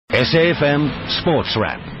SAFM Sports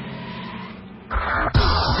Wrap.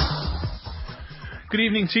 Good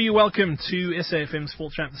evening to you. Welcome to SAFM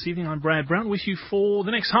Sports Wrap this evening. I'm Brad Brown with you for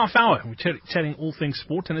the next half hour. We're chatting all things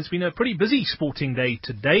sport, and it's been a pretty busy sporting day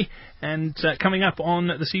today. And coming up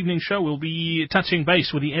on this evening's show, we'll be touching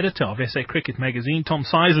base with the editor of SA Cricket magazine, Tom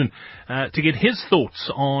Seisen, to get his thoughts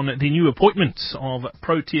on the new appointments of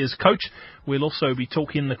Proteas coach. We'll also be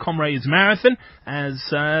talking the Comrades Marathon as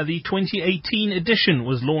the 2018 edition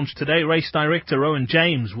was launched today. Race director Rowan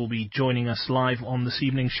James will be joining us live on this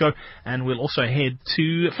evening's show, and we'll also head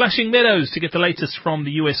to Flushing Meadows to get the latest from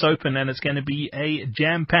the US Open, and it's going to be a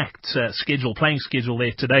jam-packed playing schedule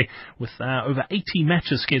there today with over 80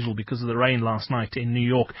 matches scheduled because of the rain last night in New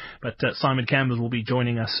York. But Simon Campbell will be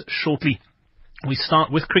joining us shortly. We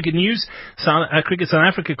start with cricket news. Cricket South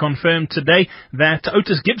Africa confirmed today that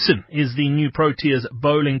Otis Gibson is the new Proteas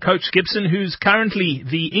bowling coach. Gibson, who's currently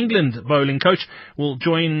the England bowling coach, will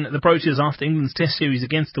join the Proteas after England's Test series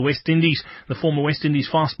against the West Indies. The former West Indies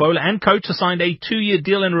fast bowler and coach has signed a 2-year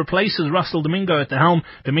deal and replaces Russell Domingo at the helm.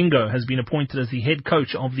 Domingo has been appointed as the head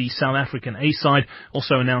coach of the South African A-side.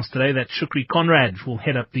 Also announced today that Shukri Conrad will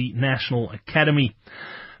head up the National Academy.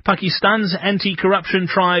 Pakistan's anti-corruption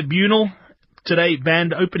tribunal today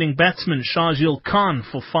banned opening batsman Shahzil Khan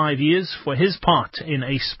for 5 years for his part in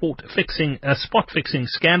a spot fixing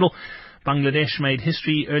scandal. Bangladesh made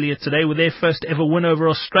history earlier today with their first ever win over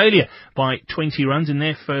Australia by 20 runs in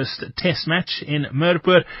their first test match in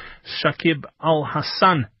Mirpur. Shakib Al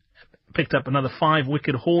Hassan picked up another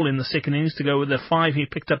 5-wicket haul in the second innings to go with the 5 he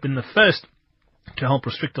picked up in the first, to help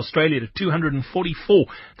restrict Australia to 244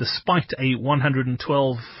 despite a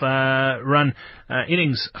 112-run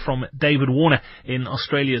innings from David Warner in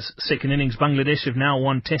Australia's second innings. Bangladesh have now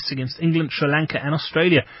won tests against England, Sri Lanka and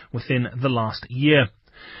Australia within the last year.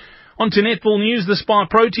 On to netball news. The Spa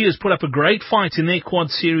Proteas put up a great fight in their Quad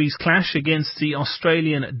Series clash against the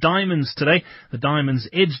Australian Diamonds today. The Diamonds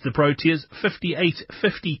edged the Proteas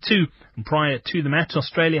 58-52. And prior to the match,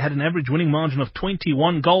 Australia had an average winning margin of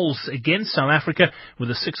 21 goals against South Africa, with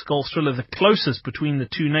a 6-goal thriller the closest between the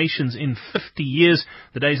two nations in 50 years.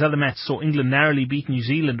 The day's other match saw England narrowly beat New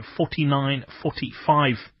Zealand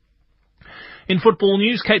 49-45. In football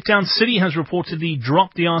news, Cape Town City has reportedly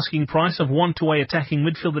dropped the asking price of one-to-way attacking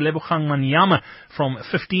midfielder Lebogang Manyama from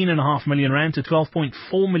 15.5 million rand to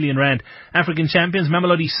 12.4 million rand. African champions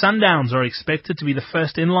Mamelodi Sundowns are expected to be the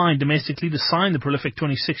first in line domestically to sign the prolific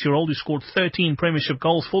 26-year-old who scored 13 premiership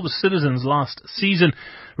goals for the Citizens last season.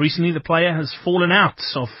 Recently, the player has fallen out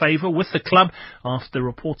of favour with the club after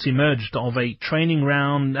reports emerged of a training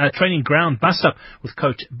ground bust-up with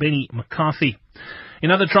coach Benny McCarthy. In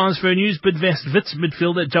other transfer news, Bidvest Wits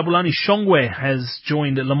midfielder Jabulani Shongwe has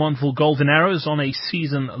joined Lamontville Golden Arrows on a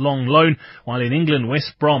season-long loan, while in England,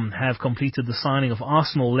 West Brom have completed the signing of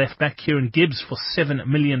Arsenal left-back Kieran Gibbs for £7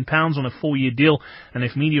 million on a 4-year deal. And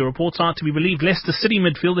if media reports are to be believed, Leicester City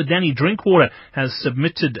midfielder Danny Drinkwater has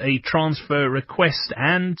submitted a transfer request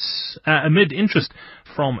and amid interest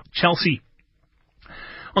from Chelsea.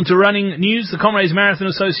 On to running news. The Comrades Marathon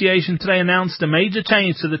Association today announced a major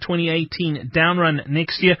change to the 2018 down run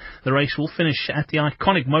next year. The race will finish at the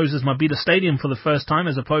iconic Moses Mabhida Stadium for the first time,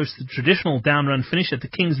 as opposed to the traditional down run finish at the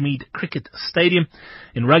Kingsmead Cricket Stadium.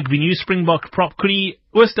 In rugby news, Springbok prop Kuri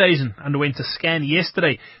Oosthuizen underwent a scan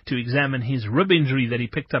yesterday to examine his rib injury that he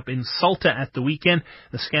picked up in Salter at the weekend.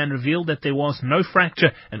 The scan revealed that there was no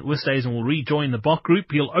fracture, and Oosthuizen will rejoin the Bok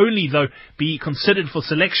group. He'll only, though, be considered for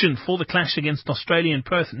selection for the clash against Australia in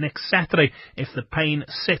Perth next Saturday if the pain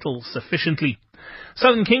settles sufficiently.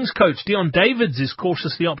 Southern Kings coach Dion Davids is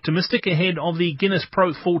cautiously optimistic ahead of the Guinness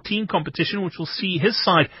Pro 14 competition, which will see his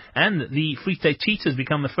side and the Free State Cheetahs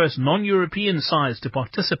become the first non-European sides to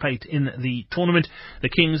participate in the tournament. The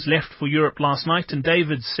Kings left for Europe last night, and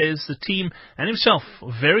Davids says the team and himself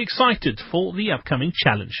are very excited for the upcoming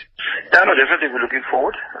challenge. Yeah, no, definitely we're looking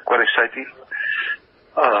forward. Quite exciting.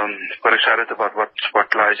 Quite excited about what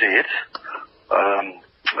lies ahead.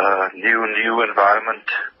 New environment.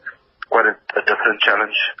 Quite a different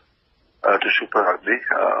challenge to Super Rugby.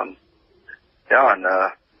 We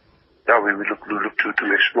look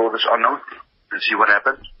to explore this unknown and see what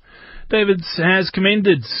happens. Davids has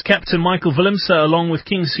commended Captain Michael Willemse along with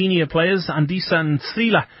King's senior players Andisa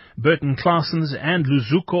Ntsila, Burton Claessens and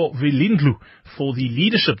Luzuko Vilindlu for the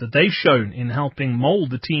leadership that they've shown in helping mould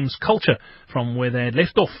the team's culture from where they had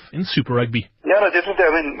left off in Super Rugby. Yeah, no, definitely.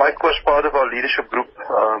 I mean, Mike was part of our leadership group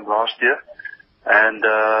last year, and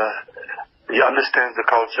he understands the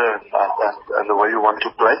culture and the way we want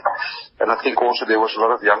to play. And I think also there was a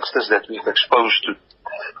lot of youngsters that we've exposed to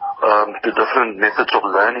different methods of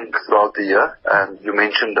learning throughout the year. And you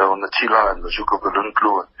mentioned on the Chila and the Zuko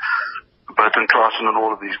Vilindlu, Burton Clarkson and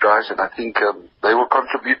all of these guys, and I think they will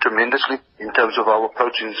contribute tremendously in terms of our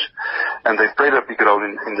approaches, and they've played a big role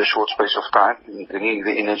in the short space of time, in bringing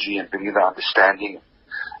the energy and bringing the understanding,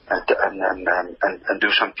 and do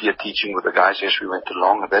some peer teaching with the guys as we went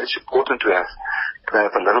along. And that is important to have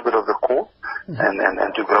a little bit of the core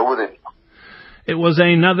and to grow with it. It was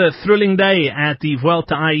another thrilling day at the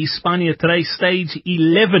Vuelta a España 3 Stage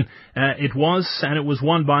 11. It was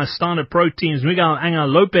won by Astana Pro Teams Miguel Angel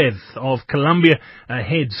Lopez of Colombia,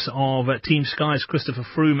 heads of Team Sky's Christopher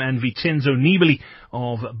Froome and Vincenzo Nibali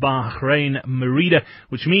of Bahrain Merida,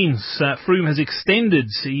 which means Froome has extended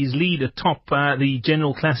his lead atop the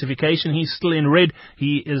general classification. He's still in red.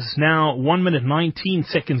 He is now 1 minute 19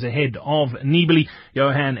 seconds ahead of Nibali.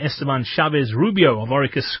 Johan Esteban Chavez Rubio of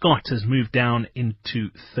Orica Scott has moved down into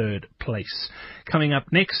third place. Coming up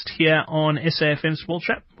next here on SAFM Sports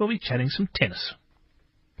Wrap, we'll be chatting some tennis.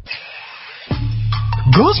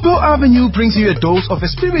 Gospel Avenue brings you a dose of a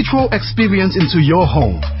spiritual experience into your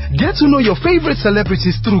home. Get to know your favorite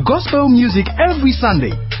celebrities through gospel music every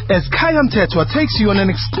Sunday as Kayam Tetwa takes you on an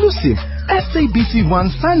exclusive SABC One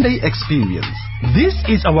Sunday experience. This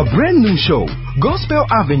is our brand new show, Gospel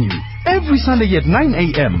Avenue, every Sunday at 9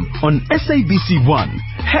 a.m. on SABC One.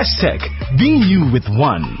 Hashtag Being You with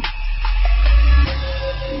One.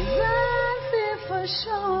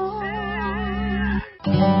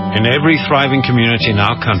 In every thriving community in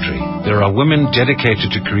our country, there are women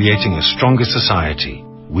dedicated to creating a stronger society.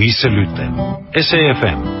 We salute them.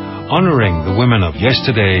 SAFM, honoring the women of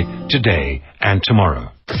yesterday, today, and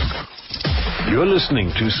tomorrow. You're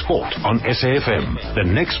listening to Sport on SAFM, the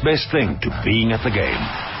next best thing to being at the game.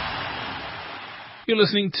 You're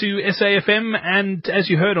listening to SAFM, and as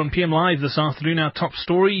you heard on PM Live this afternoon, our top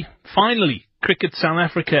story, finally, Cricket South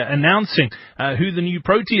Africa announcing who the new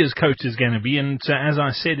Proteas coach is going to be. And as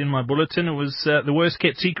I said in my bulletin, it was the worst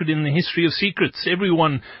kept secret in the history of secrets.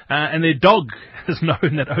 Everyone and their dog has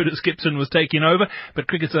known that Otis Gibson was taking over, but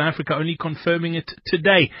Cricket South Africa only confirming it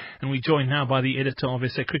today. And we're joined now by the editor of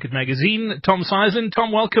SA Cricket Magazine, Tom Seisland.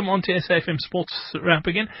 Tom, welcome onto SAFM Sports Wrap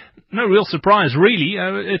again. No real surprise, really.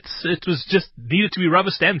 It was just needed to be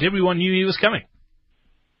rubber stamped. Everyone knew he was coming.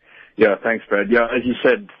 Yeah, thanks, Brad. Yeah, as you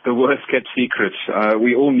said, the worst kept secret.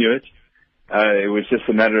 We all knew it. It was just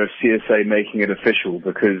a matter of CSA making it official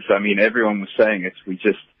because, I mean, everyone was saying it. We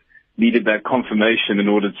just needed that confirmation in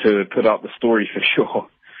order to put out the story for sure.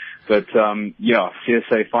 But, yeah,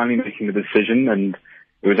 CSA finally making the decision, and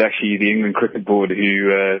it was actually the England Cricket Board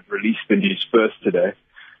who released the news first today.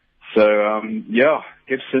 So, yeah,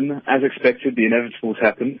 Gibson, as expected, the inevitable has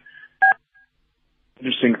happened.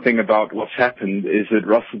 Interesting thing about what's happened is that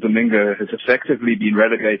Russell Domingo has effectively been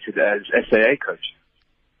relegated as SAA coach.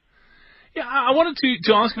 Yeah, I wanted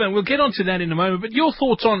to ask about, we'll get onto that in a moment, but your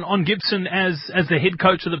thoughts on Gibson as the head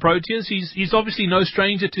coach of the Proteas. He's obviously no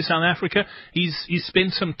stranger to South Africa. He's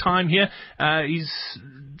spent some time here. He's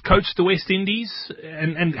coached the West Indies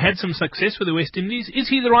and had some success with the West Indies. Is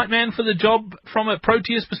he the right man for the job from a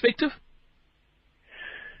Proteas perspective?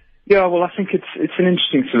 Yeah, well, I think it's an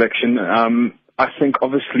interesting selection. I think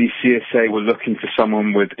obviously CSA were looking for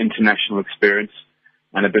someone with international experience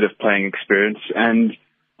and a bit of playing experience. And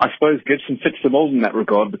I suppose Gibson fits the mold in that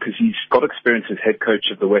regard because he's got experience as head coach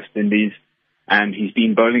of the West Indies and he's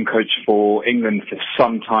been bowling coach for England for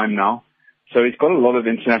some time now. So he's got a lot of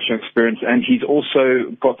international experience and he's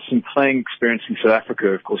also got some playing experience in South Africa.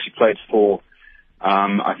 Of course, he played for,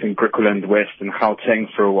 I think, Griqualand West and Gauteng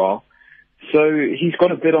for a while. So he's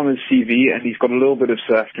got a bit on his CV and he's got a little bit of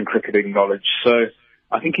South African cricketing knowledge. So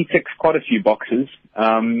I think he ticks quite a few boxes.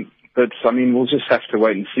 But, I mean, we'll just have to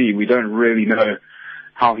wait and see. We don't really know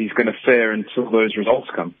how he's going to fare until those results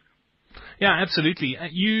come. Yeah, absolutely.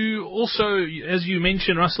 You also, as you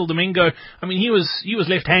mentioned, Russell Domingo, I mean, he was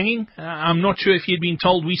left hanging. I'm not sure if he had been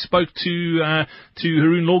told. We spoke to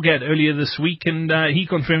Haroon Lorgat earlier this week, and he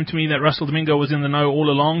confirmed to me that Russell Domingo was in the know all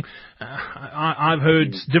along. I've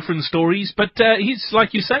heard different stories, but he's,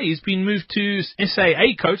 like you say, he's been moved to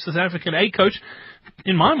SAA coach, the South African A coach.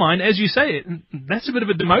 In my mind, as you say, that's a bit of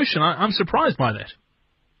a demotion. I'm surprised by that.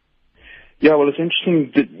 Yeah, well, it's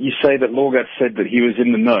interesting that you say that Lorgat said that he was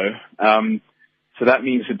in the know. So that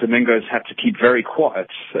means that Domingo's had to keep very quiet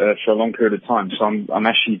for a long period of time. So I'm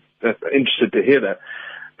actually interested to hear that.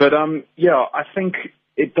 But yeah, I think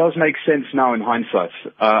it does make sense now in hindsight.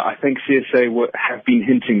 I think CSA have been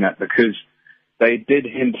hinting that because they did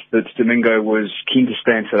hint that Domingo was keen to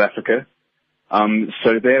stay in South Africa.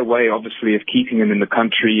 So their way, obviously, of keeping him in the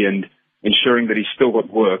country and ensuring that he's still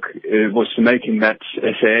got work was to make him that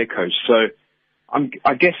SAA coach. So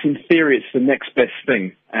I guess in theory it's the next best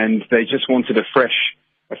thing, and they just wanted a fresh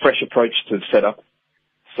approach to the setup.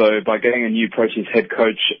 So by getting a new Proteas head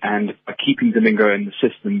coach and by keeping Domingo in the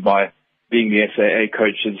system by being the SAA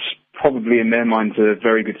coach is probably in their minds a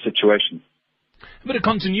very good situation. A bit of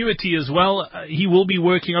continuity as well. He will be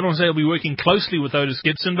working, I don't want to say he'll be working closely with Otis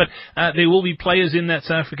Gibson, but there will be players in that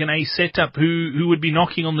South African A setup who would be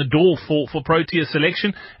knocking on the door for Protea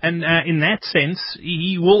selection. And in that sense,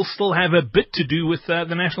 he will still have a bit to do with the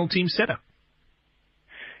national team setup.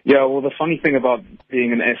 Yeah, well, the funny thing about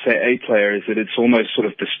being an SAA player is that it's almost sort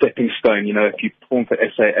of the stepping stone. You know, if you perform for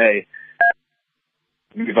SAA,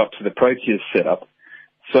 move up to the Proteas setup.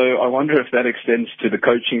 So I wonder if that extends to the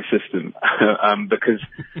coaching system, because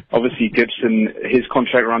obviously Gibson, his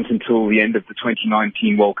contract runs until the end of the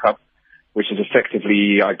 2019 World Cup, which is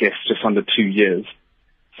effectively, I guess, just under 2 years.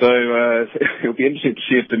 So it'll be interesting to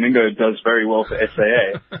see if Domingo does very well for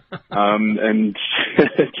SAA, and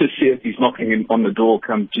to see if he's knocking on the door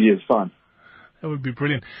come 2 years' time. That would be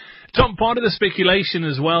brilliant. Tom, part of the speculation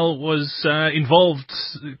as well was involved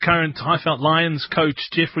current Highveld Lions coach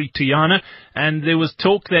Jeffrey Tuyana, and there was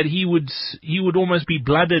talk that he would almost be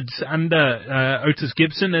blooded under Otis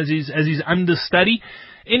Gibson as his understudy.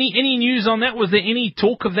 Any news on that? Was there any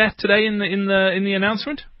talk of that today in the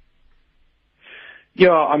announcement?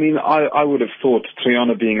 Yeah, I mean, I would have thought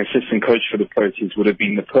Tuyana being assistant coach for the Proteas would have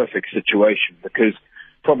been the perfect situation, because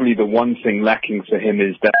probably the one thing lacking for him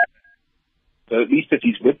is that. So at least if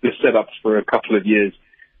he's with the setups for a couple of years,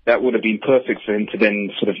 that would have been perfect for him to then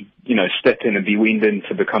sort of, step in and be weaned in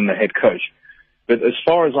to become the head coach. But as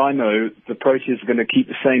far as I know, the Proteas are going to keep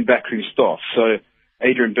the same backroom staff. So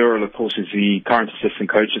Adrian Burrell, of course, is the current assistant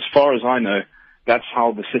coach. As far as I know, that's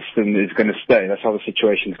how the system is going to stay. That's how the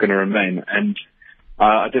situation is going to remain. And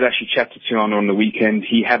I did actually chat to Tuyana on the weekend.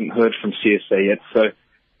 He hadn't heard from CSA yet, so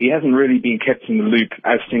he hasn't really been kept in the loop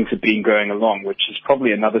as things have been going along, which is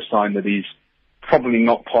probably another sign that he's probably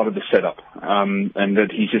not part of the setup, and that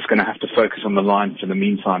he's just going to have to focus on the line for the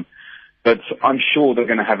meantime. But I'm sure they're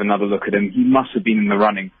going to have another look at him. He must have been in the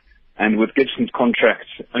running. And with Gibson's contract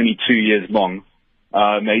only 2 years long,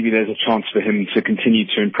 maybe there's a chance for him to continue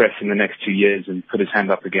to impress in the next 2 years and put his hand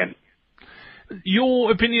up again.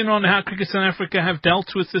 Your opinion on how Cricket South Africa have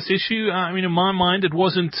dealt with this issue? I mean, in my mind, it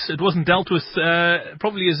wasn't dealt with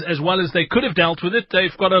probably as well as they could have dealt with it.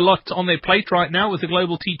 They've got a lot on their plate right now with the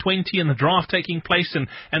global T20 and the draft taking place and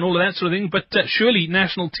all of that sort of thing. But surely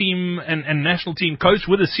national team and national team coach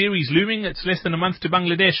with a series looming, it's less than a month to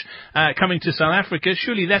Bangladesh coming to South Africa.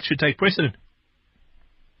 Surely that should take precedent.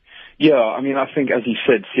 Yeah, I mean, I think, as you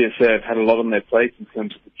said, CSA have had a lot on their plate in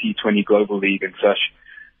terms of the T20 Global League and such.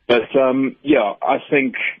 But,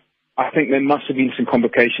 I think there must have been some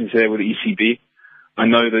complications there with the ECB. I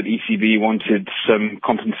know that ECB wanted some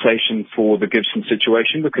compensation for the Gibson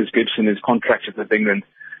situation because Gibson is contracted with England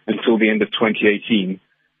until the end of 2018.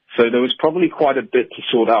 So there was probably quite a bit to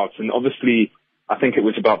sort out. And obviously, I think it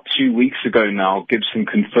was about 2 weeks ago now, Gibson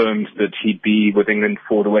confirmed that he'd be with England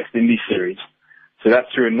for the West Indies series. So that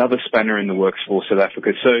threw another spanner in the works for South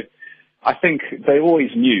Africa. So I think they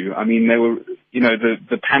always knew. I mean, they were,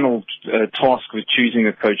 the panel tasked with choosing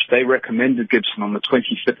a coach, they recommended Gibson on the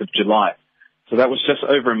 25th of July. So that was just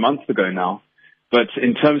over a month ago now. But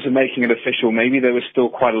in terms of making it official, maybe there was still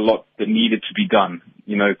quite a lot that needed to be done.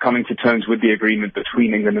 Coming to terms with the agreement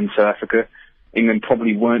between England and South Africa. England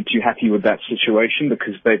probably weren't too happy with that situation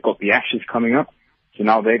because they've got the Ashes coming up. So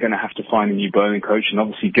now they're going to have to find a new bowling coach. And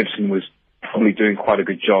obviously Gibson was probably doing quite a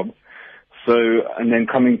good job. So, and then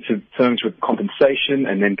coming to terms with compensation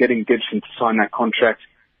and then getting Gibson to sign that contract,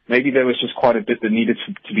 maybe there was just quite a bit that needed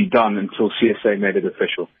to be done until CSA made it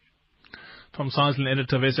official. Tom Seisel,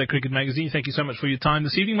 editor of SA Cricket Magazine, thank you so much for your time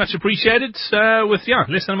this evening. Much appreciated. With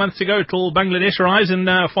less than a month to go till Bangladesh rise and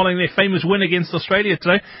following their famous win against Australia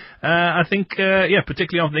today, I think,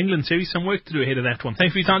 particularly after the England series, some work to do ahead of that one.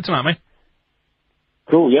 Thanks for your time tonight, mate.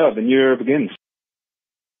 Cool, the new era begins.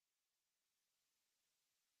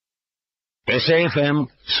 SAFM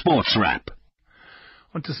Sports Wrap.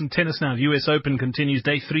 On to some tennis now. The US Open continues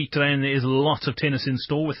day 3 today, and there is lots of tennis in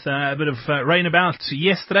store with a bit of rain about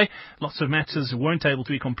yesterday. Lots of matches weren't able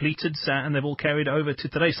to be completed, and they've all carried over to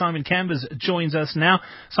today. Simon Cambers joins us now.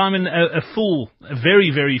 Simon, a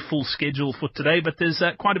very, very full schedule for today, but there's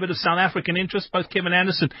quite a bit of South African interest. Both Kevin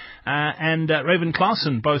Anderson and Raven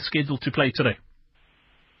Klaasen both scheduled to play today.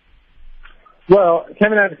 Well,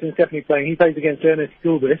 Kevin Anderson's definitely playing. He plays against Ernest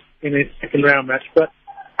Gulbis in his second round match, but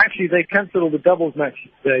actually they cancelled all the doubles matches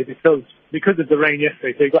today because of the rain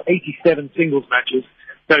yesterday. So you've got 87 singles matches.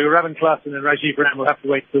 So Raven Klaasen and Rajiv Ram will have to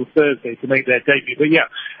wait till Thursday to make their debut. But yeah,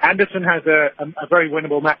 Anderson has a very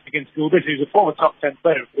winnable match against Gulbis, who's a former top 10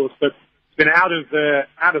 player, of course, but been out of the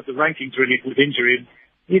rankings really with injury. And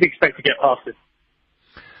you'd expect to get past it.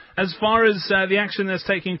 as far as the action that's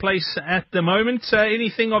taking place at the moment,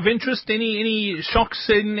 anything of interest? Any shocks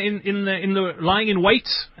in the lying in wait,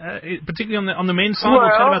 particularly on the men's side? We'll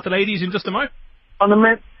chat about the ladies in just a moment. On the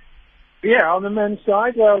men's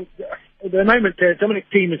side, well, at the moment, Dominic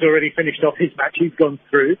Thiem has already finished off his match. He's gone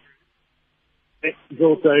through. He's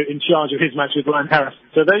also in charge of his match with Ryan Harrison.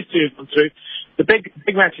 So those two have gone through. The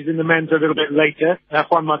big matches in the men's are a little bit later.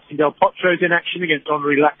 Juan Martin Del Potro's in action against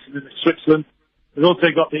Henri Laxon in Switzerland. We've also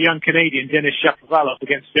got the young Canadian Denis Shapovalov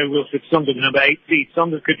against Jo-Wilfried Tsonga, the number 8 seed.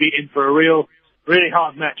 Tsonga could be in for a really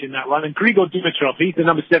hard match in that one. And Grigor Dimitrov, he's the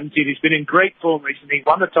number 7 seed. He's been in great form recently. He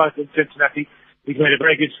won the title in Cincinnati. He's made a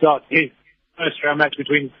very good start to his first round match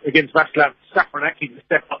against Václav Safranak. He's a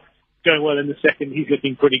step up, going well in the second. He's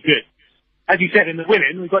looking pretty good. As you said, in the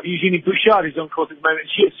women, we've got Eugenie Bouchard, who's on court at the moment.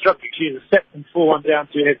 She is struggling. She is a set and 4-1 down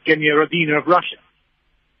to Evgenia Rodina of Russia.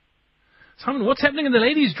 Simon, what's happening in the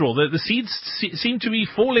ladies' draw? The seeds seem to be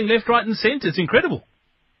falling left, right and centre. It's incredible.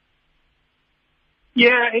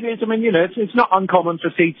 Yeah, it is. I mean, it's not uncommon for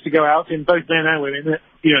seeds to go out in both men and women.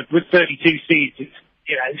 With 32 seeds,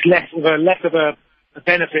 it's less of a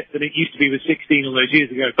benefit than it used to be with 16 all those years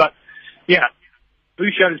ago. But, yeah,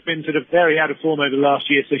 Bouchard has been sort of very out of form over the last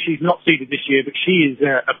year, so she's not seeded this year, but she is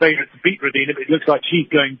a favourite to beat Rodina, but it looks like she's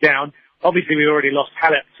going down. Obviously, we already lost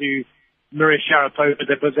Halep to Maria Sharapova,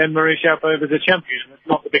 but then Maria Sharapova is a champion, and that's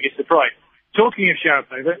not the biggest surprise. Talking of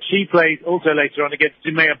Sharapova, she plays also later on against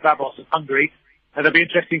Timea Babos of Hungary, and it'll be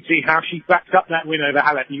interesting to see how she backs up that win over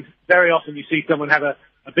Halep. Very often you see someone have a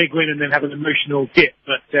big win and then have an emotional dip,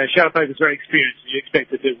 but Sharapova is very experienced, and you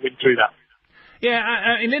expect her to win through that. Yeah,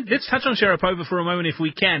 and let's touch on Sharapova for a moment if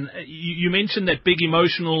we can. You mentioned that big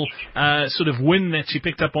emotional sort of win that she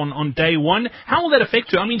picked up on day one. How will that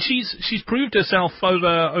affect her? I mean, she's proved herself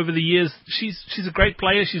over the years. She's a great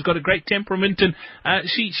player. She's got a great temperament, and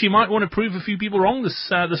she might want to prove a few people wrong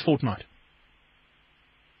this fortnight.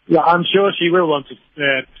 Yeah, I'm sure she will want to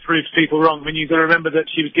prove people wrong. I mean, you've got to remember that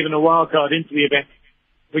she was given a wild card into the event,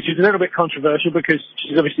 which is a little bit controversial because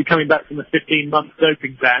she's obviously coming back from a 15-month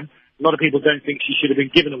doping ban. A lot of people don't think she should have been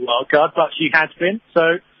given a wild card, but she has been.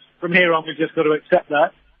 So from here on, we've just got to accept that.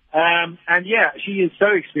 And yeah, she is so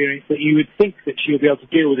experienced that you would think that she'll be able to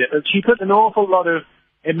deal with it. But she put an awful lot of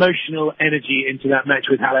emotional energy into that match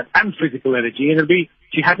with Halep and physical energy. And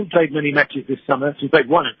she hasn't played many matches this summer. She's played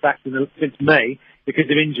one, in fact, since May because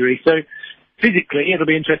of injury. So physically, it'll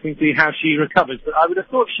be interesting to see how she recovers. But I would have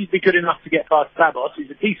thought she'd be good enough to get past Babos, who's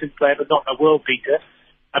a decent player but not a world beater.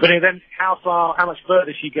 But then how much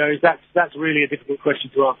further she goes, that's really a difficult question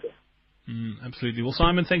to answer. Absolutely. Well,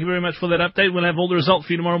 Simon, thank you very much for that update. We'll have all the results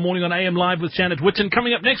for you tomorrow morning on AM Live with Janet Witten.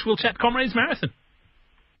 Coming up next, we'll chat Comrades Marathon.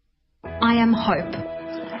 I am hope.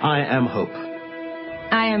 I am hope.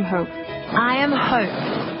 I am hope. I am hope.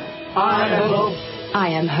 I am hope. I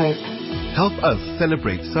am hope. Help us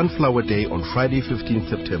celebrate Sunflower Day on Friday, 15th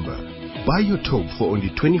September. Buy your taupe for only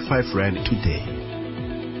 25 Rand today.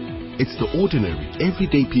 It's the ordinary,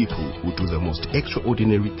 everyday people who do the most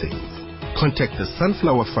extraordinary things. Contact the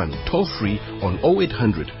Sunflower Fund toll-free on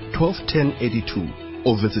 0800 1210 82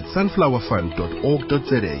 or visit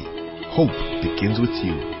sunflowerfund.org.za. Hope begins with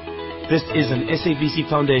you. This is an SABC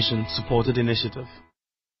Foundation supported initiative.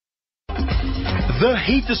 The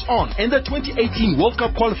heat is on in the 2018 World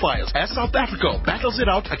Cup qualifiers as South Africa battles it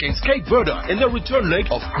out against Cape Verde in the return leg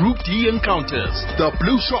of Group D encounters. The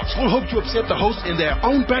Blue Sharks will hope to upset the hosts in their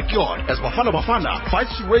own backyard as Bafana Bafana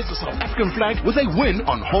fights to raise the South African flag with a win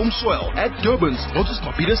on home soil at Durban's Lotus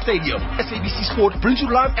Mabhida Stadium. SABC Sport brings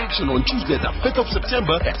you live action on Tuesday the 5th of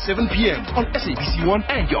September at 7 p.m. on SABC 1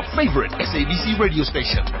 and your favorite SABC radio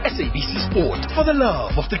station. SABC Sport, for the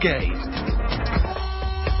love of the game.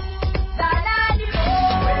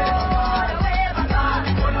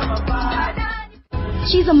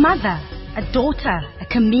 She's a mother, a daughter, a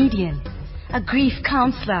comedian, a grief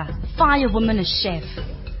counselor, firewoman, a chef,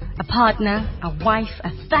 a partner, a wife, a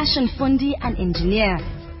fashion fundi, an engineer,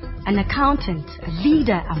 an accountant, a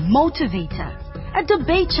leader, a motivator, a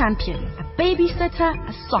debate champion, a babysitter,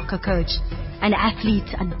 a soccer coach, an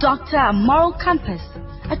athlete, a doctor, a moral compass,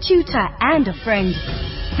 a tutor, and a friend.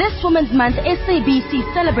 This Women's Month,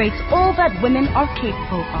 SABC celebrates all that women are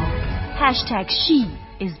capable of. #She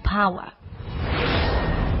is Power.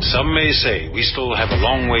 Some may say we still have a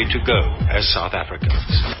long way to go as South Africans,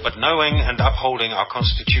 but knowing and upholding our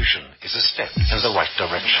Constitution is a step in the right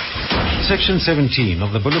direction. Section 17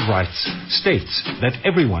 of the Bill of Rights states that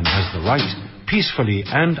everyone has the right, peacefully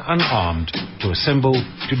and unarmed, to assemble,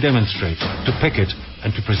 to demonstrate, to picket, and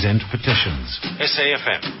to present petitions.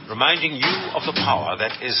 SAFM, reminding you of the power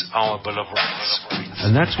that is our Bill of Rights.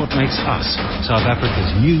 And that's what makes us South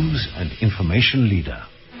Africa's news and information leader.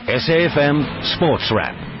 SAFM Sports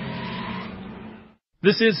Wrap.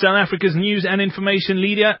 This is South Africa's news and information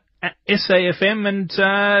leader at SAFM, and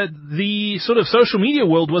the sort of social media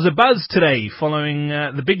world was abuzz today following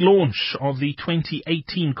the big launch of the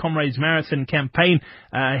 2018 Comrades Marathon campaign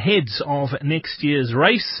ahead of next year's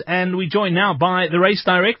race. And we're joined now by the race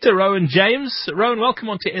director, Rowan James. Rowan, welcome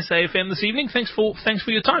on to SAFM this evening. Thanks for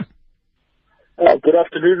your time. Good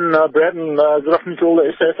afternoon, Brad, and good afternoon to all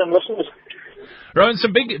the SAFM listeners. Rowan,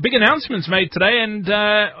 some big announcements made today, and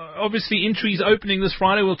obviously entries opening this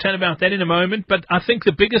Friday. We'll chat about that in a moment. But I think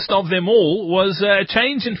the biggest of them all was a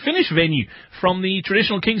change in finish venue from the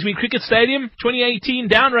traditional Kingsmead Cricket Stadium, 2018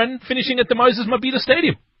 down run, finishing at the Moses Mabhida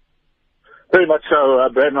Stadium. Very much so,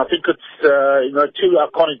 Brad. And I think it's two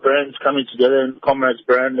iconic brands coming together, in Comrades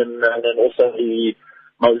brand and also the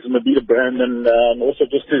Moses Mabhida brand, and also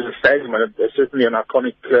just as a stadium, and it's certainly an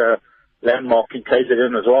iconic landmark in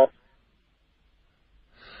KZN as well.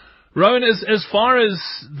 Rowan, as far as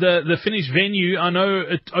the finished venue, I know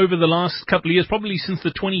over the last couple of years, probably since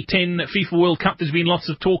the 2010 FIFA World Cup, there's been lots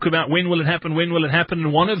of talk about when will it happen,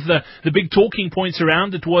 and one of the big talking points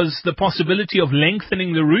around it was the possibility of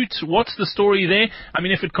lengthening the route. What's the story there? I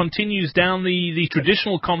mean, if it continues down the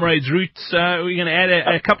traditional Comrades route, we're going to add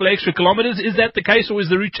a couple of extra kilometres. Is that the case, or is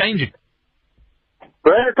the route changing?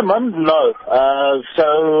 Well, at the moment, no.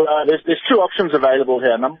 There's two options available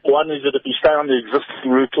here. Number one is that if you stay on the existing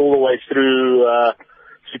route all the way through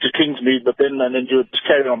to Kingsmead, and then you would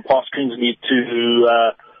carry on past Kingsmead to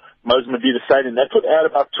Moses Mabhida Stadium, that would add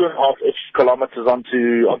about 2.5 extra kilometres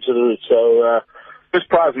onto the route. So this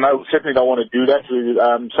prize, no, we certainly don't want to do that.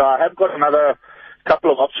 So I have got another couple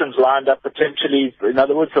of options lined up potentially. In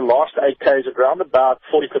other words, the last 8Ks at around about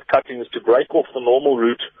 45th cutting is to break off the normal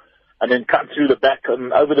route and then come through the back and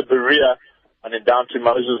over the Berea and then down to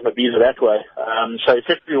Moses Mabhida that way. So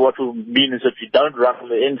effectively what will mean is if you don't run on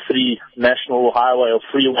the N3 national highway or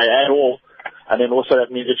freeway at all, and then also that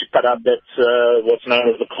means that you cut out that what's known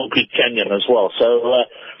as the Concrete Canyon as well. So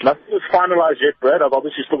nothing is finalized yet, Brad. I've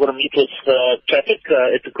obviously still got to meet with traffic,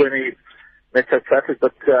 eThekwini Metro traffic,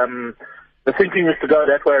 but the thinking is to go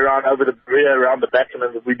that way around over the Berea, around the back, and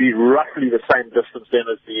it would be roughly the same distance then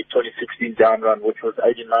as the 2016 down run, which was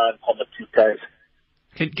 89.2 Ks.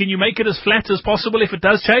 Can you make it as flat as possible if it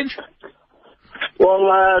does change? Well,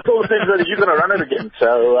 it all depends whether you're going to run it again.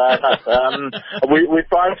 So we're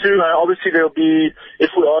trying to. Obviously, there'll be, if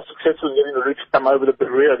we are successful in getting the route to come over the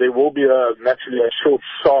Berea, there will be naturally a short,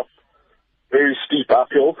 sharp, very steep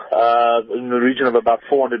uphill in the region of about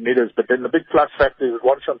 400 meters. But then the big plus factor is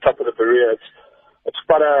once on top of the Berea, it's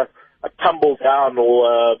quite a tumble down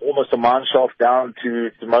or almost a mine shaft down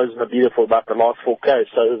to Moses Mabhida for about the last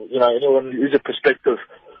 4K. So, anyone who's a prospective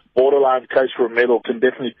borderline case for a medal can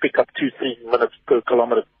definitely pick up 2-3 minutes per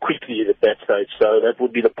kilometre quickly at that stage. So that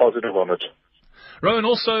would be the positive on it. Rowan,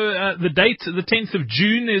 also the date, the 10th of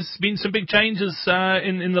June, has been some big changes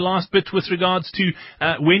in the last bit with regards to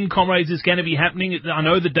when Comrades is going to be happening. I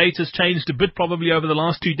know the date has changed a bit probably over the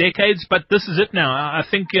last 2 decades, but this is it now. I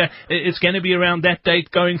think it's going to be around that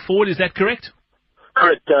date going forward. Is that correct?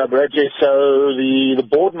 Correct, Brad. Yes. So the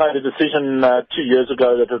board made a decision 2 years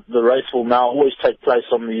ago that the race will now always take place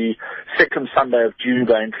on the second Sunday of June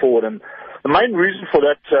going forward. And the main reason for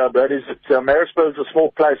that, Brad, is that Maritzburg is a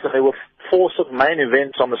small place and there were 4 sort of main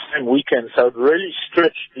events on the same weekend. So it really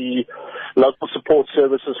stretched the local support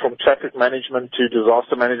services from traffic management to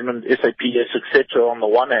disaster management, SAPS, etc. on the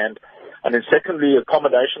one hand. And then secondly,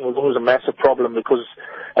 accommodation was always a massive problem because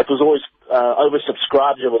it was always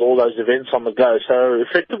oversubscribed with all those events on the go. So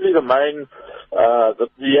effectively the main,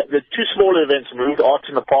 the 2 smaller events moved, Art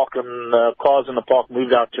in the Park and Cars in the Park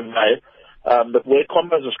moved out to May. But where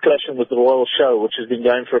Comrades was clashing with the Royal Show, which has been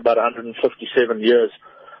going for about 157 years.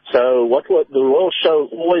 So what the Royal Show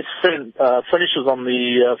always finishes on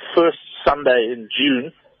the first Sunday in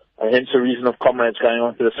June, hence the reason of Comrades going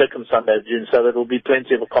on to the second Sunday of June, so there will be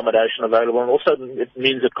plenty of accommodation available. And also it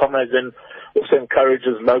means that Comrades then also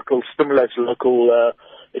stimulates local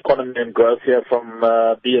economy and growth here from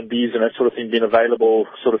B&Bs and that sort of thing being available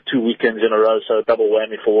sort of 2 weekends in a row, so a double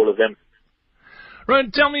whammy for all of them.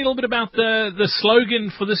 Rowan, tell me a little bit about the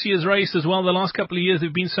slogan for this year's race as well. The last couple of years there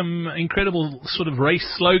have been some incredible sort of race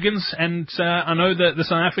slogans, and I know that the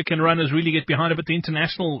South African runners really get behind it, but the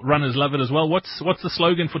international runners love it as well. What's the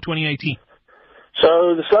slogan for 2018?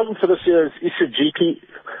 So the slogan for this year is Isijiki,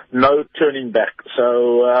 no turning back.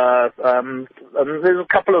 So there's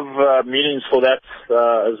a couple of meanings for that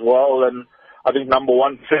as well, and I think number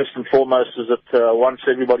one, first and foremost, is that once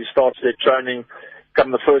everybody starts their training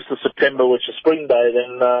come the 1st of September, which is Spring Day,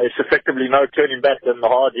 then it's effectively no turning back. Then the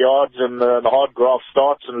hard yards and the hard graft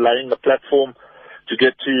starts and laying the platform to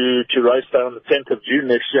get to race day on the 10th of June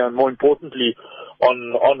next year, and more importantly,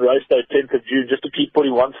 on race day 10th of June, just to keep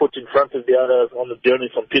putting one foot in front of the other on the journey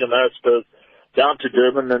from Pietermaritzburg down to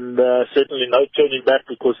Durban, and certainly no turning back,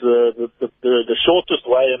 because the shortest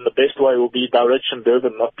way and the best way will be direction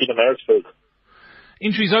Durban, not Pietermaritzburg.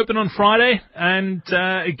 Entries open on Friday, and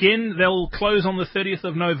again, they'll close on the 30th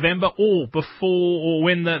of November, or before or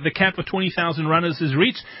when the cap of 20,000 runners is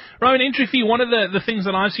reached. Rowan, entry fee, one of the things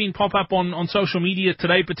that I've seen pop up on social media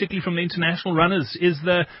today, particularly from the international runners, is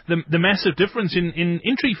the massive difference in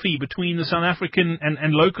entry fee between the South African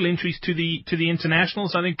and local entries to the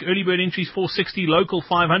internationals. I think early bird entries $460, local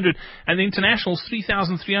 $500, and the internationals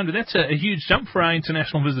 $3,300. That's a huge jump for our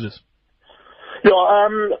international visitors. Yeah,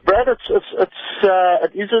 Brad, it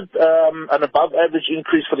is an above average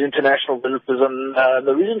increase for the international visitors, and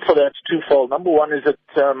the reason for that is twofold. Number one is that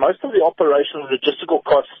most of the operational and logistical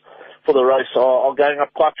costs for the race are going up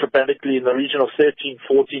quite dramatically in the region of 13,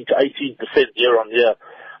 14 to 18% year on year.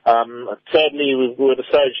 Sadly, we're at a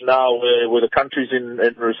stage now where the country's in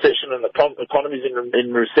recession and the economy's in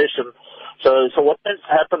recession. So what tends to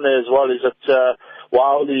happen there as well is that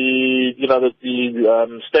while the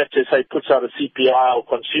Stats SA puts out a CPI or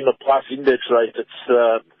consumer price index rate, it's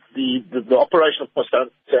the operational costs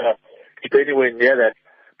don't keep anywhere near that.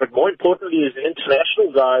 But more importantly is the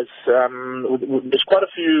international guys. There's quite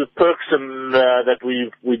a few perks that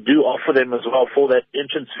we do offer them as well for that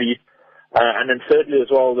entrance fee. And then thirdly as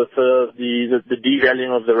well, the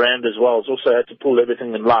devaluing of the rand as well has also had to pull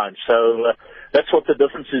everything in line. So that's what the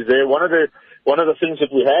difference is there. One of the things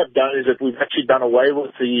that we have done is that we've actually done away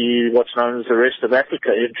with what's known as the Rest of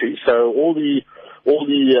Africa entry. So all the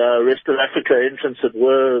Rest of Africa entrants that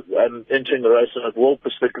were entering the race and that will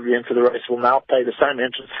prospectively enter the race will now pay the same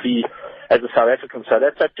entrance fee as the South Africans. So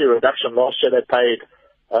that's actually a reduction. Last year they paid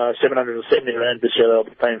 770 rand, this year they'll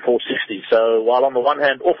be paying 460. So while on the one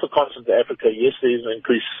hand, off the continent of Africa, yes, there is an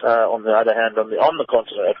increase. On the other hand, on the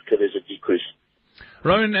continent of Africa, there's a decrease.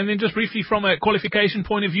 Rowan, and then just briefly from a qualification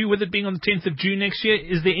point of view, with it being on the 10th of June next year,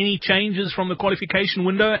 is there any changes from the qualification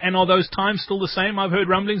window, and are those times still the same? I've heard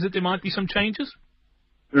rumblings that there might be some changes.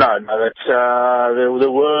 No, that's there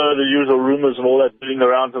were the usual rumours and all that doing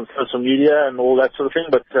around on social media and all that sort of thing,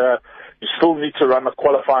 but you still need to run a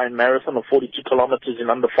qualifying marathon of 42 kilometres in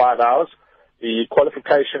under 5 hours. The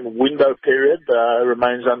qualification window period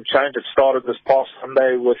remains unchanged. It started this past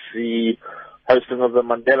Sunday with the hosting of the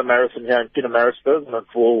Mandela Marathon here in Pietermaritzburg, and it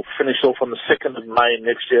will finish off on the 2nd of May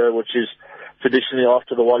next year, which is traditionally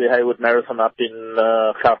after the Wally Hayward Marathon up in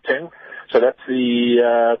Gauteng. So that's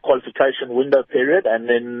the qualification window period, and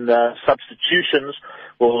then substitutions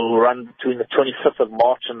will run between the 25th of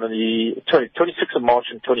March and the 26th of March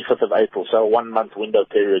and 25th of April, so a 1 month window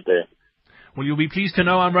period there. Well, you'll be pleased to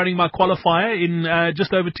know I'm running my qualifier in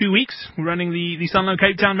just over 2 weeks. We're running the Sanlam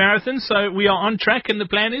Cape Town Marathon, so we are on track, and the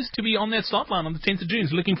plan is to be on that start line on the 10th of June.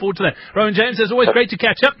 So looking forward to that. Rowan James, as always, great to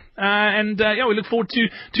catch up, and we look forward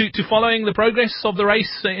to following the progress of the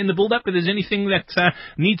race in the build-up. If there's anything that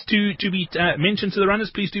needs to be mentioned to the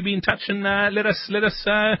runners, please do be in touch and let us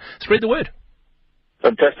spread the word.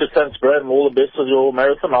 Fantastic, thanks, Brad, and all the best of your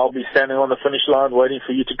marathon. I'll be standing on the finish line waiting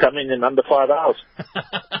for you to come in under 5 hours.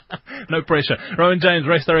 No pressure. Rowan James,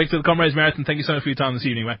 race director of the Comrades Marathon, thank you so much for your time this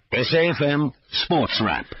evening, mate. SAFM Sports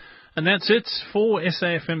Wrap. And that's it for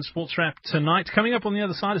SAFM Sports Wrap tonight. Coming up on the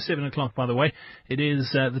other side of 7 o'clock, by the way, it is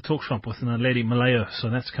the Talk Shop with Naledi Malayo. So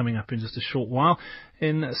that's coming up in just a short while.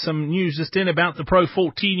 In some news just in about the Pro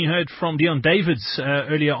 14, you heard from Dion Davids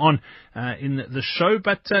earlier on in the show.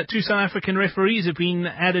 But 2 South African referees have been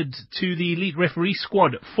added to the elite referee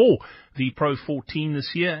squad for the Pro 14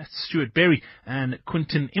 this year. Stuart Berry and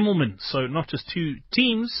Quinton Immelman. So not just 2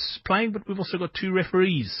 teams playing, but we've also got 2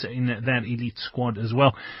 referees in that elite squad as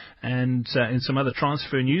well. And in some other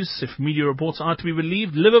transfer news, if media reports are to be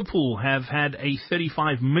believed, Liverpool have had a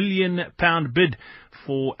 £35 million bid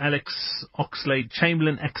for Alex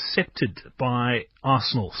Oxlade-Chamberlain accepted by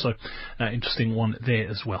Arsenal. So interesting one there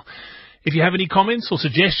as well. If you have any comments or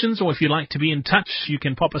suggestions, or if you'd like to be in touch, you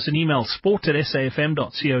can pop us an email,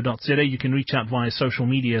 sport@safm.co.za. You can reach out via social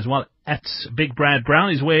media as well. At Big Brad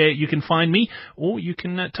Brown is where you can find me, or you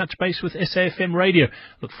can touch base with SAFM Radio.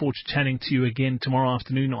 Look forward to chatting to you again tomorrow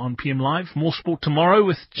afternoon on PM Live. More sport tomorrow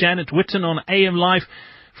with Janet Witten on AM Live.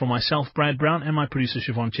 For myself, Brad Brown, and my producer,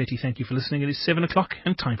 Siobhan Chetty, thank you for listening. It is 7 o'clock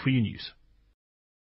and time for your news.